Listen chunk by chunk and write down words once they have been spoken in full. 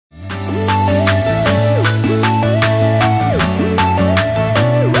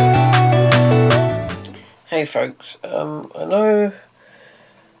folks, I know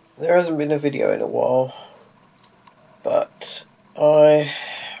there hasn't been a video in a while, but I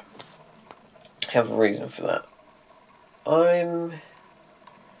have a reason for that.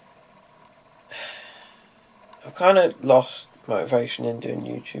 I've kind of lost motivation in doing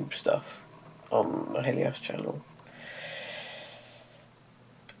YouTube stuff on the Helios channel.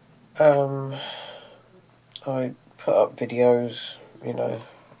 I put up videos, you know,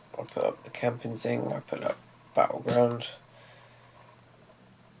 I put up the camping thing, I put up Battleground,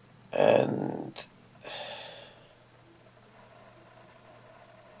 and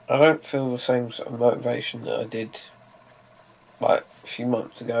I don't feel the same sort of motivation that I did like a few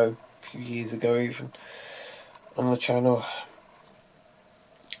months ago, a few years ago even, on the channel.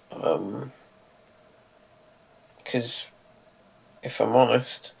 Because if I'm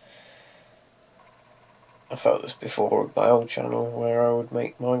honest, I felt this before with my old channel, where I would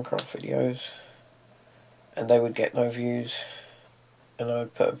make Minecraft videos and they would get no views, and I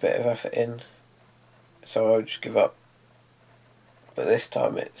would put a bit of effort in, so I would just give up. But this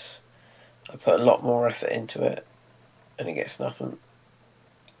time I put a lot more effort into it and it gets nothing,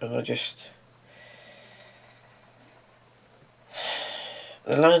 and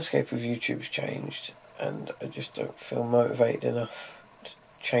the landscape of YouTube's changed, and I just don't feel motivated enough to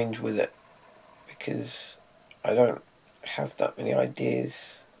change with it, because I don't have that many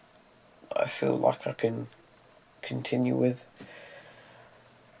ideas that I feel like I can continue with.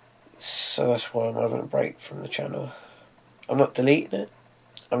 So that's why I'm having a break from the channel. I'm not deleting it,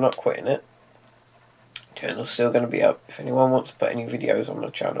 I'm not quitting it. The channel's still going to be up if anyone wants to put any videos on the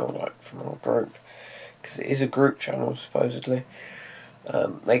channel, like from our group, because it is a group channel supposedly.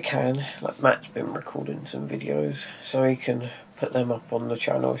 They can, like Matt's been recording some videos, so he can put them up on the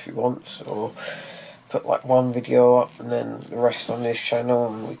channel if he wants, or put like one video up and then the rest on this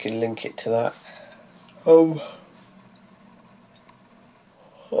channel, and we can link it to that.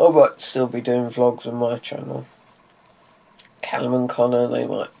 I might still be doing vlogs on my channel. Callum and Connor, they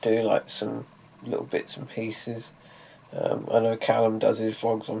might do like some little bits and pieces. I know Callum does his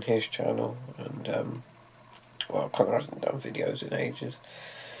vlogs on his channel, and well, Connor hasn't done videos in ages.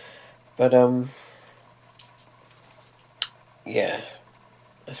 But yeah,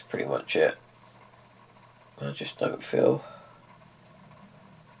 that's pretty much it. I just don't feel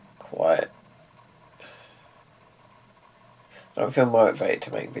quite... I don't feel motivated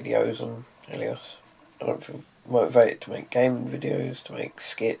to make videos on Helios. I don't feel motivated to make gaming videos, to make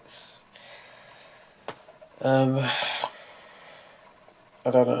skits. I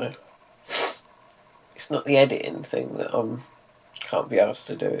don't know. It's not the editing thing that can't be asked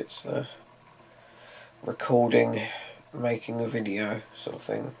to do, it's the recording, making a video sort of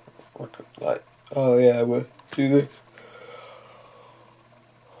thing. Like, oh yeah, we'll do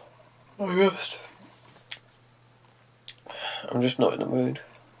this. I'm just not in the mood.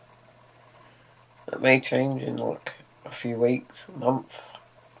 That may change in like a few weeks, a month.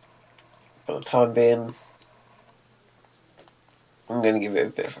 For the time being, I'm going to give it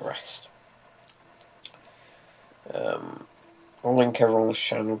a bit of a rest. I'll link everyone's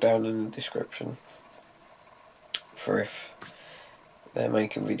channel down in the description for if they're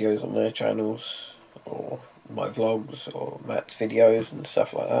making videos on their channels, or my vlogs, or Matt's videos and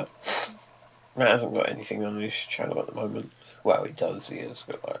stuff like that. Matt hasn't got anything on his channel at the moment. Well, he does, he has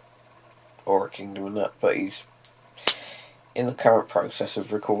got like Aura Kingdom and that, but he's in the current process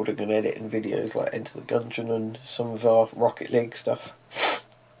of recording and editing videos like Enter the Gungeon and some of our Rocket League stuff.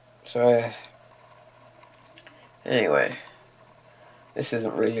 So anyway, this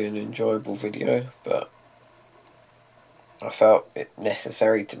isn't really an enjoyable video, but I felt it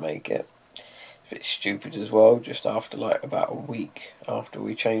necessary to make it. It's a bit stupid as well, just after like about a week after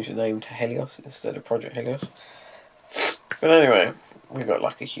we changed the name to Helios instead of Project Helios. But anyway, we've got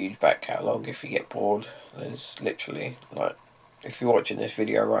like a huge back catalogue. If you get bored, there's literally like, if you're watching this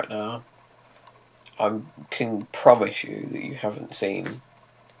video right now, I can promise you that you haven't seen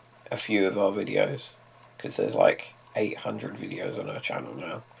a few of our videos, because there's like 800 videos on our channel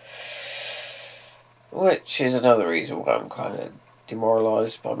now, which is another reason why I'm kind of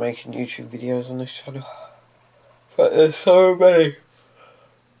demoralised by making YouTube videos on this channel. But there's so many.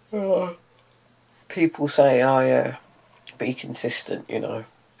 People say, oh yeah, be consistent, you know,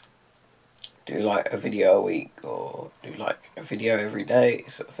 do like a video a week, or do like a video every day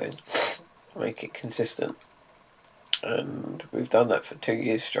sort of thing, make it consistent. And we've done that for 2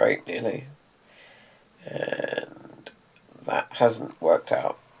 years straight nearly, and that hasn't worked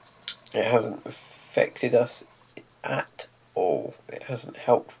out. It hasn't affected us at all. It hasn't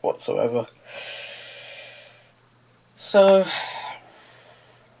helped whatsoever. So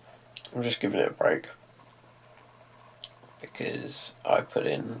I'm just giving it a break. because I put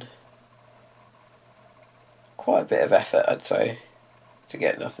in quite a bit of effort, I'd say, to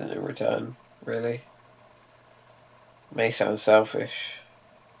get nothing in return, really. May sound selfish,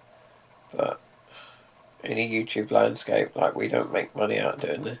 but in a YouTube landscape, like, we don't make money out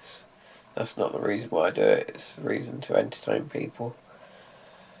doing this. That's not the reason why I do it, it's the reason to entertain people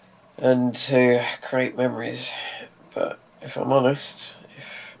and to create memories. But if I'm honest,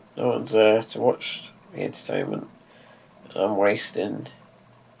 if no one's there to watch the entertainment, and I'm wasting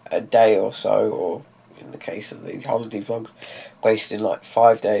a day or so, or in the case of the holiday vlogs, wasting like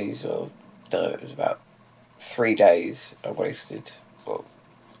 5 days, or no, it was about 3 days I wasted. Well,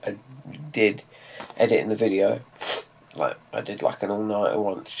 I did editing the video. Like, I did like an all-nighter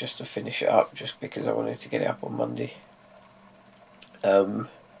once just to finish it up, just because I wanted to get it up on Monday.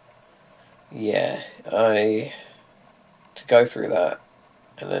 Yeah, to go through that,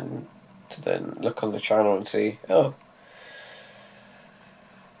 and then to look on the channel and see, oh,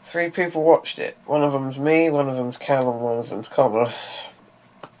 3 people watched it. One of them's me, one of them's Callum, one of them's Connor.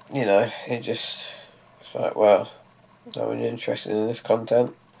 You know, it's like, well, no one's interested in this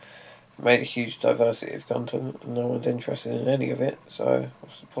content. Made a huge diversity of content and no one's interested in any of it, so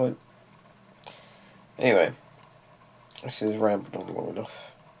what's the point? Anyway, this is rambling on long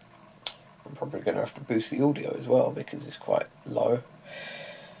enough. I'm probably going to have to boost the audio as well because it's quite low,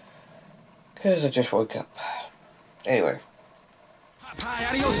 because I just woke up. Anyway.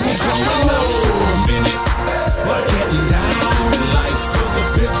 Hiatus.